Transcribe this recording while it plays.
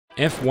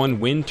F1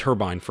 wind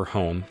turbine for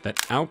home that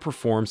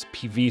outperforms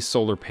PV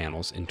solar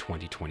panels in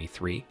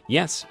 2023?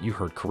 Yes, you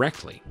heard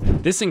correctly.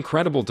 This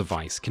incredible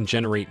device can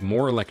generate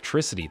more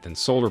electricity than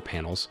solar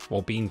panels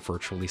while being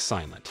virtually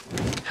silent.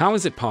 How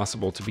is it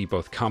possible to be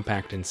both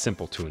compact and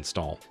simple to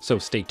install? So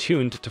stay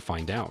tuned to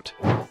find out.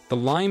 The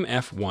Lime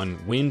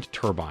F1 wind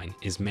turbine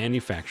is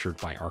manufactured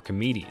by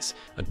Archimedes,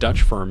 a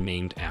Dutch firm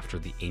named after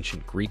the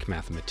ancient Greek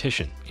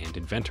mathematician and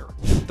inventor.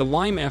 The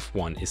Lime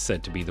F1 is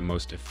said to be the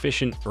most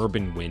efficient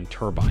urban wind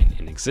turbine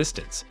in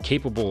existence,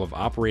 capable of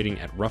operating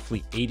at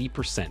roughly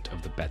 80%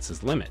 of the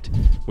Betz limit,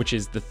 which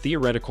is the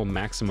theoretical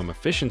maximum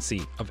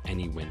efficiency of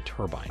any wind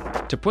turbine.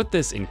 To put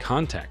this in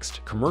context,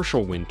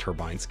 commercial wind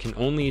turbines can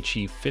only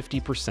achieve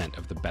 50%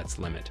 of the Betz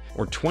limit,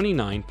 or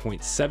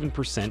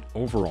 29.7%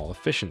 overall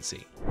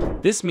efficiency.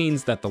 This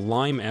means that the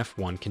Lime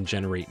F1 can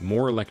generate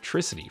more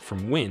electricity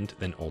from wind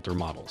than older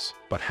models.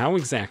 But how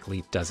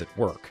exactly does it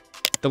work?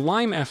 The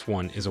Lime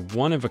F1 is a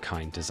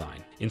one-of-a-kind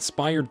design,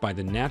 inspired by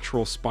the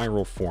natural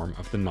spiral form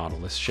of the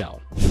Nautilus shell.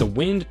 The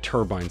wind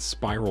turbine's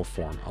spiral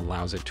form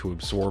allows it to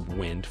absorb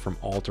wind from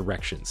all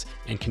directions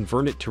and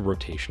convert it to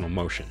rotational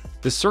motion.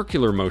 The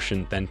circular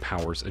motion then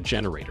powers a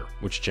generator,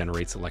 which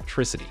generates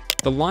electricity.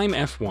 The Lime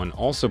F1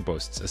 also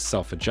boasts a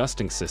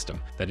self-adjusting system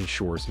that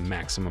ensures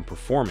maximum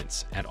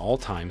performance at all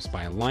times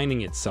by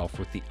aligning itself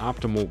with the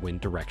optimal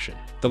wind direction.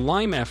 The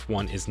Lime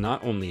F1 is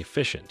not only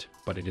efficient,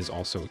 but it is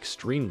also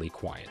extremely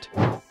quiet.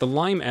 The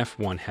Lime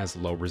F1 has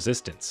low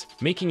resistance,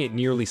 making it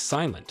nearly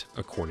silent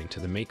according to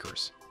the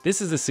makers. This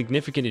is a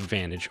significant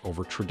advantage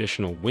over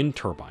traditional wind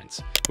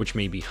turbines, which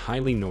may be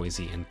highly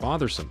noisy and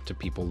bothersome to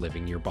people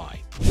living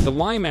nearby. The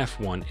Lime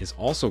F1 is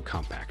also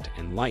compact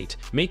and light,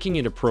 making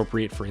it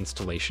appropriate for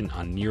installation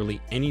on nearly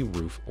any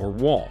roof or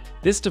wall.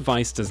 This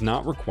device does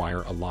not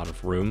require a lot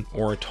of room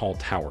or a tall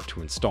tower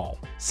to install.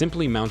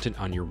 Simply mount it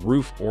on your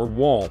roof or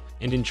wall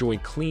and enjoy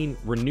clean,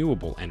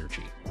 renewable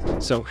energy.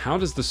 So how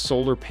does the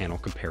solar panel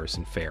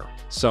comparison fare?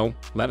 So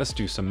let us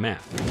do some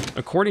math.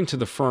 According to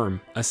the firm,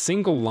 a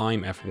single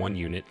Lime F1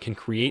 unit can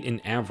create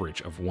an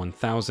average of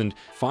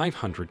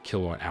 1,500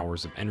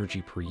 kilowatt-hours of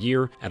energy per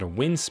year at a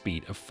wind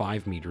speed of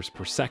 5 meters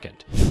per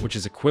second, which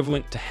is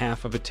equivalent to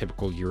half of a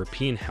typical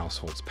European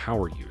household's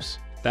power use.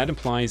 That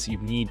implies you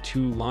need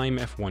 2 Lime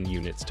F1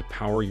 units to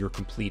power your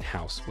complete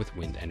house with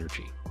wind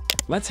energy.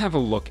 Let's have a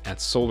look at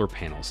solar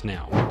panels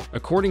now.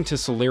 According to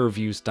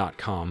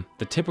solarreviews.com,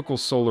 the typical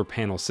solar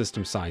panel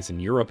system size in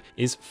Europe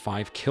is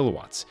 5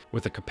 kilowatts,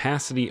 with a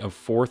capacity of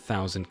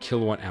 4,000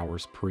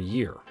 kilowatt-hours per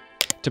year.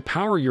 To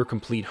power your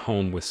complete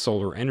home with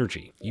solar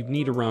energy, you'd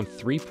need around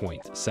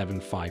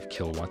 3.75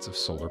 kilowatts of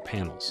solar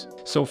panels.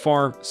 So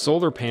far,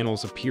 solar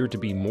panels appear to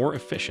be more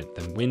efficient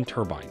than wind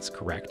turbines,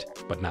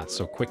 correct? But not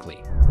so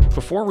quickly.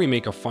 Before we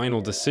make a final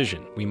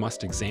decision, we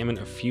must examine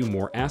a few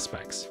more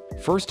aspects.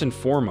 First and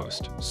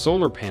foremost,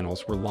 solar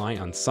panels rely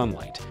on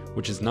sunlight,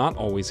 which is not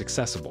always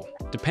accessible.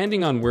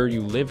 Depending on where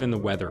you live and the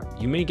weather,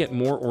 you may get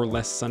more or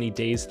less sunny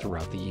days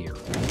throughout the year.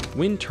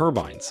 Wind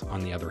turbines,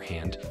 on the other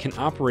hand, can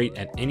operate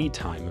at any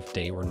time of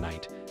day or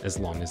night, as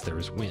long as there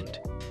is wind.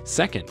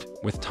 Second,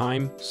 with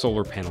time,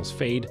 solar panels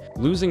fade,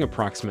 losing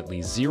approximately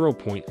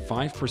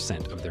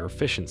 0.5% of their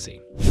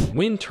efficiency.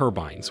 Wind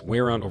turbines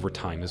wear out over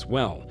time as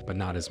well, but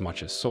not as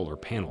much as solar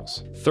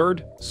panels.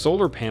 Third,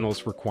 solar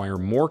panels require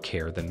more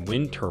care than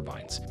wind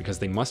turbines because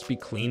they must be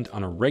cleaned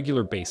on a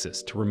regular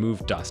basis to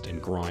remove dust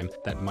and grime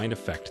that might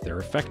affect their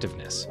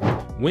effectiveness.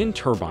 Wind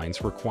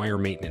turbines require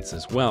maintenance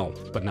as well,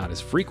 but not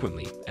as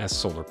frequently as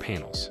solar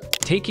panels.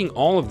 Taking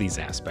all of these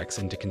aspects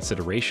into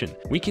consideration,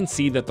 we can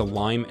see that the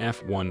Lime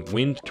F1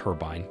 wind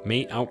turbine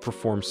may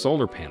outperform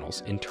solar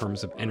panels in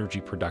terms of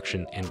energy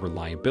production and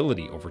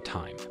reliability over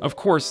time. Of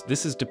course,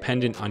 this is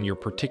dependent on your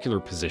particular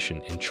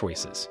position and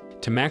choices.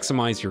 To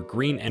maximize your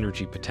green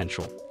energy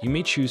potential, you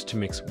may choose to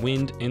mix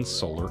wind and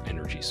solar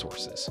energy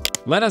sources.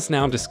 Let us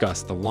now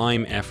discuss the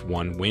Lime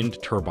F1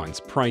 wind turbine's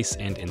price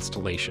and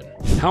installation.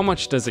 How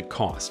much does it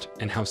cost,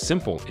 and how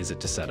simple is it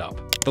to set up?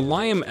 The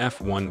Lime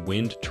F1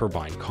 wind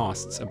turbine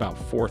costs about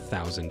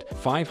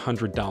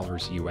 $4,500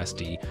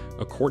 USD,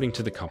 according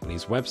to the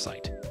company's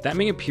website. That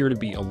may appear to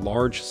be a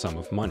large sum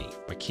of money,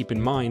 but keep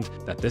in mind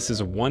that this is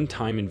a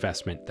one-time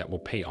investment that will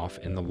pay off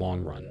in the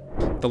long run.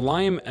 The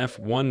Lime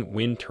F1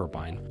 wind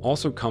turbine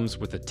also comes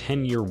with a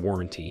 10-year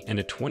warranty and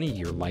a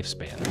 20-year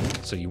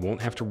lifespan, so you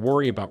won't have to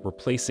worry about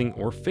replacing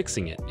or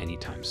fixing it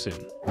anytime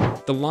soon.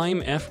 The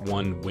Lime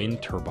F1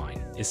 wind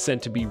turbine is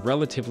said to be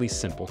relatively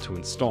simple to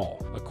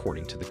install,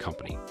 according to the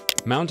company.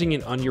 Mounting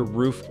it on your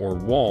roof or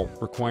wall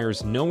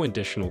requires no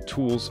additional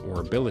tools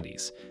or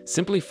abilities.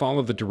 Simply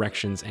follow the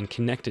directions and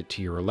connect it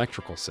to your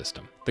electrical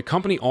system. The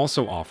company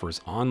also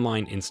offers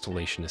online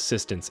installation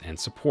assistance and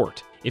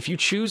support. If you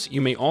choose,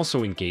 you may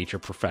also engage a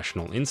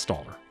professional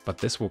installer, but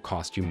this will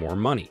cost you more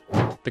money.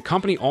 The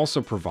company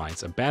also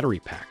provides a battery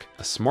pack,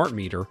 a smart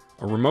meter,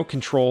 a remote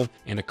control,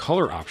 and a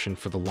color option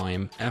for the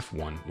Lime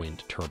F1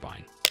 wind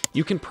turbine.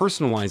 You can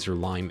personalize your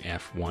Lime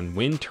F1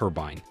 wind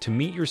turbine to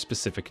meet your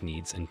specific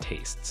needs and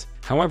tastes.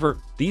 However,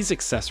 these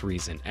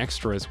accessories and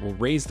extras will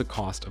raise the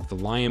cost of the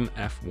Lime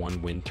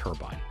F1 wind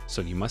turbine,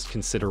 so you must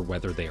consider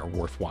whether they are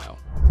worthwhile.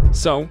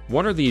 So,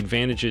 what are the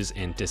advantages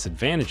and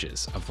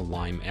disadvantages of the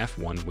Lime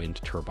F1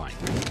 wind turbine?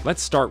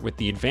 Let's start with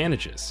the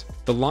advantages.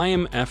 The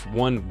Lime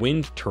F1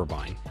 wind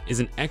turbine is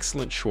an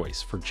excellent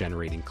choice for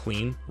generating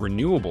clean,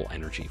 renewable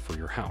energy for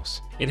your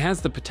house. It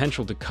has the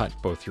potential to cut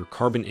both your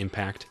carbon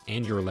impact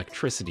and your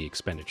electricity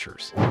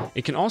expenditures.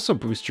 It can also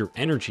boost your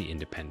energy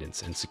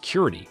independence and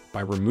security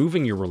by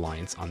removing your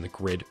reliance on the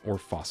grid or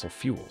fossil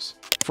fuels.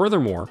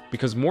 Furthermore,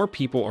 because more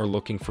people are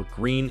looking for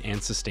green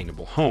and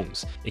sustainable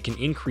homes, it can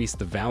increase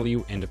the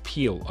value and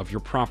appeal of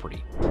your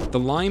property. The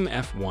Lime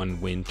F1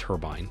 wind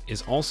turbine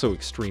is also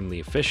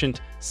extremely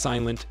efficient,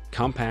 silent,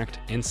 compact,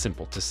 and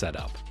simple to set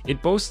up.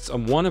 It boasts a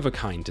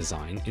one-of-a-kind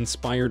design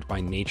inspired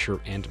by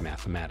nature and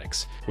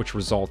mathematics, which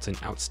results in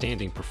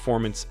outstanding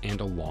performance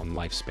and a long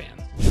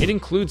lifespan. It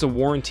includes a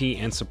warranty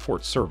and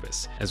support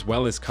service, as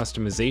well as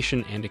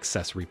customization and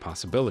accessory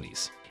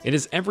possibilities. It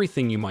is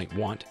everything you might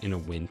want in a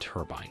wind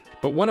turbine.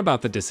 But what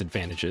about the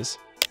disadvantages?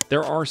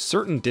 There are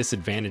certain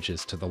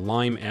disadvantages to the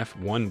Lime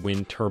F1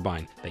 wind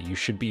turbine that you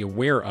should be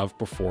aware of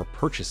before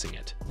purchasing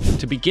it.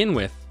 To begin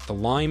with, the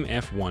Lime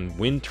F1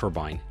 wind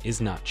turbine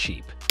is not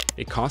cheap.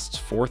 It costs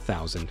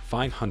 $4,500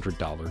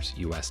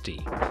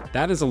 USD.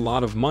 That is a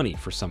lot of money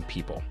for some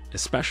people,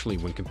 especially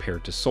when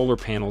compared to solar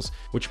panels,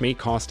 which may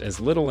cost as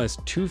little as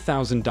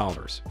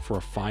 $2,000 for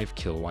a 5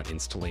 kilowatt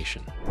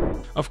installation.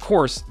 Of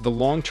course, the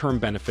long-term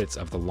benefits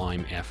of the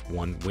Lime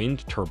F1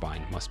 wind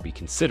turbine must be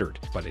considered,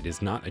 but it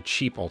is not a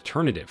cheap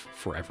alternative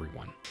for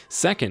everyone.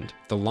 Second,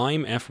 the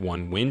Lime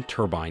F1 wind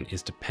turbine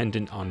is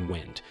dependent on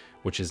wind,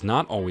 which is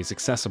not always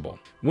accessible.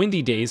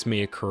 Windy days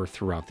may occur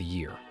throughout the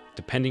year,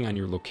 depending on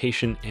your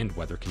location and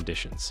weather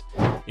conditions.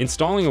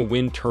 Installing a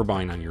wind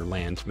turbine on your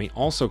land may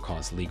also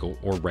cause legal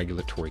or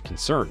regulatory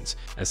concerns,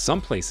 as some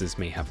places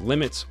may have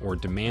limits or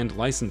demand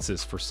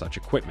licenses for such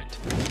equipment.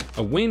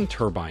 A wind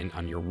turbine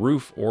on your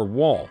roof or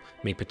wall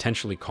may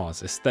potentially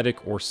cause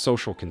aesthetic or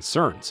social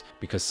concerns,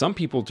 because some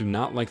people do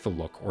not like the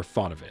look or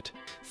thought of it.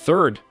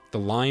 Third, the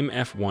Lime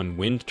F1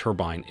 wind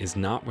turbine is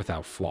not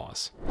without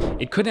flaws.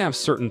 It could have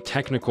certain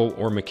technical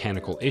or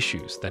mechanical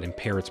issues that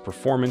impair its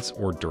performance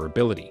or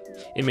durability.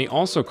 It may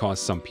also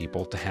cause some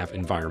people to have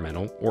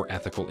environmental or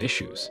ethical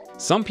issues.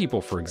 Some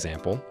people, for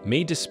example,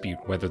 may dispute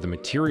whether the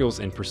materials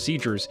and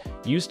procedures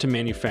used to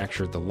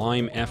manufacture the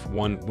Lime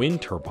F1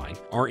 wind turbine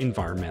are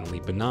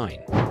environmentally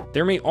benign.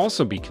 There may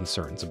also be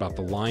concerns about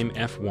the Lime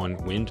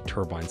F1 wind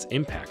turbine's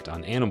impact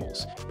on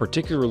animals,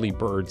 particularly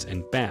birds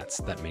and bats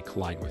that may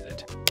collide with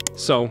it.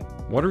 So,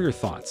 what are your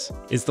thoughts?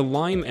 Is the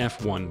Lime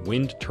F1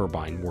 wind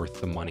turbine worth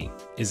the money?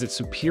 Is it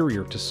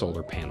superior to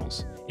solar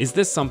panels? Is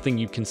this something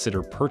you'd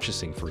consider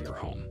purchasing for your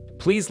home?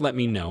 Please let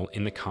me know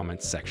in the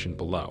comments section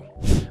below.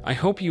 I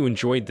hope you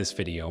enjoyed this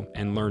video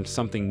and learned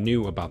something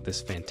new about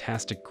this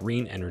fantastic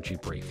green energy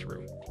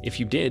breakthrough. If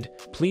you did,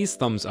 please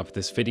thumbs up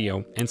this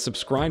video and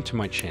subscribe to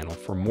my channel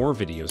for more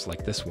videos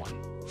like this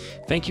one.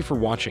 Thank you for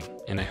watching,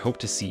 and I hope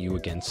to see you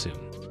again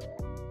soon.